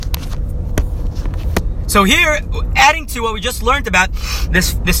So here, adding to what we just learned about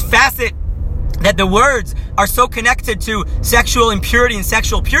this facet that the words are so connected to sexual impurity and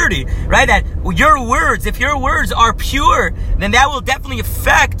sexual purity, right? That your words, if your words are pure, then that will definitely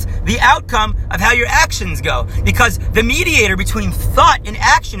affect the outcome of how your actions go. Because the mediator between thought and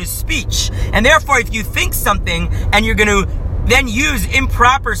action is speech. And therefore, if you think something and you're going to then use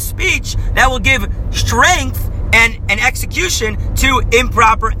improper speech, that will give strength and execution to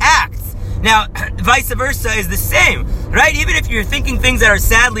improper acts. Now, vice versa is the same, right? Even if you're thinking things that are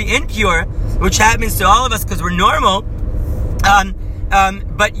sadly impure, which happens to all of us because we're normal,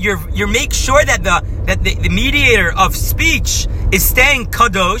 but you make sure that the mediator of speech is staying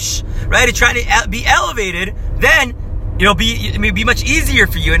kadosh, right? And trying to be elevated, then it'll be much easier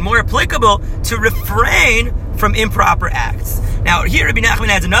for you and more applicable to refrain from improper acts. Now, here Rabbi Nachman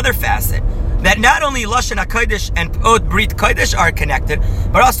adds another facet, that not only Lashon HaKodesh and Od Brit Kodesh are connected,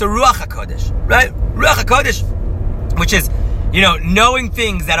 but also Ruach HaKodesh, right? Ruach HaKodesh, which is, knowing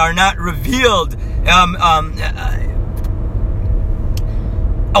things that are not revealed.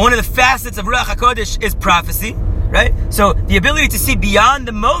 One of the facets of Ruach HaKodesh is prophecy, right? So the ability to see beyond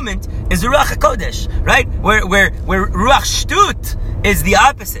the moment is Ruach HaKodesh, right? Where Ruach Shtut is the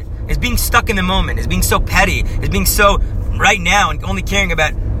opposite, is being stuck in the moment, is being so petty, is being so right now and only caring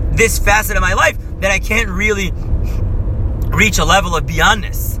about this facet of my life that I can't really reach a level of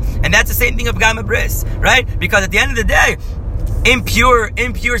beyondness. And that's the same thing of Gama Bris, right? Because at the end of the day,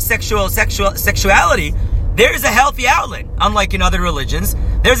 impure sexuality, there's a healthy outlet. Unlike in other religions,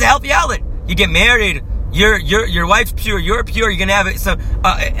 there's a healthy outlet. You get married, your wife's pure, you're pure, you're gonna have it. So,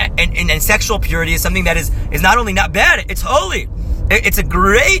 and sexual purity is something that is not only not bad, it's holy. It's a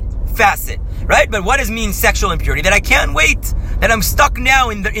great facet, right? But what does mean sexual impurity? That I can't wait, that I'm stuck now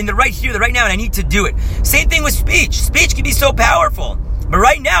in the right here, the right now, and I need to do it. Same thing with speech. Speech can be so powerful, but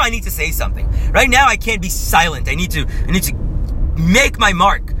right now I need to say something. Right now I can't be silent. I need to make my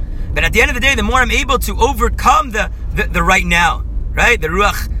mark. But at the end of the day, the more I'm able to overcome the right now, right? The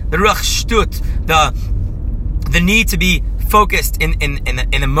ruach shtut, the need to be focused in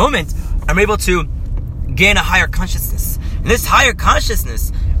the moment, I'm able to gain a higher consciousness. And this higher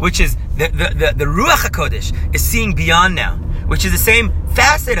consciousness, which is the Ruach HaKodesh, is seeing beyond now, which is the same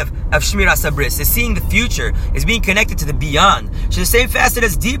facet of Shmiras HaBris, is seeing the future, is being connected to the beyond. Which is the same facet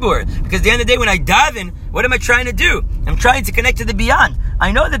as Dibur, because at the end of the day, when I daven, what am I trying to do? I'm trying to connect to the beyond.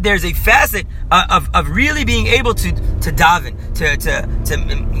 I know that there's a facet of really being able to daven,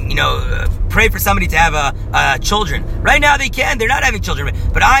 to pray for somebody to have children. Right now they're not having children,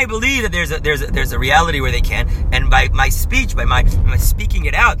 but I believe that there's a reality where they can, and by my speech, by my speaking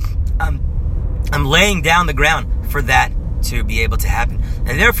it out, I'm laying down the ground for that to be able to happen.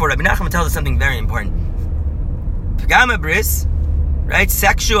 And therefore, Rabbi Nachman tells us something very important. Pagama bris, right?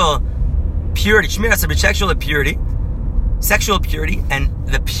 Sexual purity, shmiras sexual purity, and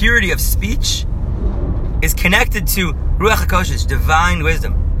the purity of speech is connected to Ruach HaKodesh, divine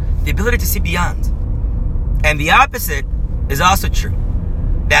wisdom, the ability to see beyond. And the opposite is also true.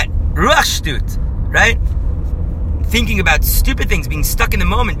 That Ruach Shtut, right? Thinking about stupid things, being stuck in the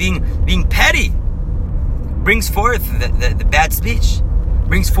moment, being petty, brings forth the bad speech,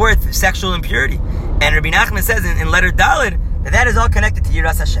 brings forth sexual impurity. And Rabbi Nachman says in letter Daled that is all connected to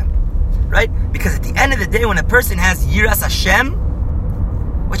Yiras Hashem, right? Because at the end of the day, when a person has Yiras Hashem,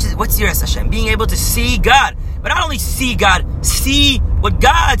 what's Yiras Hashem? Being able to see God, but not only see God, see what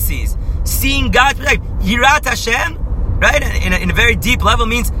God sees. Seeing God's perspective. Yirat Hashem, right? In a very deep level,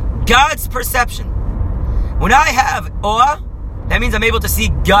 means God's perception. When I have awe, that means I'm able to see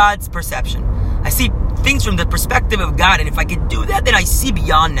God's perception. I see things from the perspective of God, and if I can do that, then I see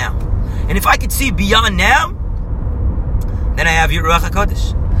beyond now. And if I can see beyond now, then I have Ruach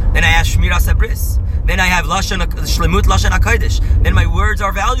HaKodesh. Then I have Shmiras HaBris. Then I have Shlemut Lashon HaKodesh. Then my words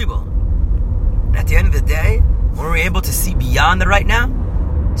are valuable. And at the end of the day, when we're able to see beyond the right now,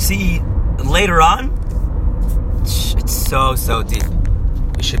 see later on, it's so deep.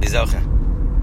 We should be zocheh.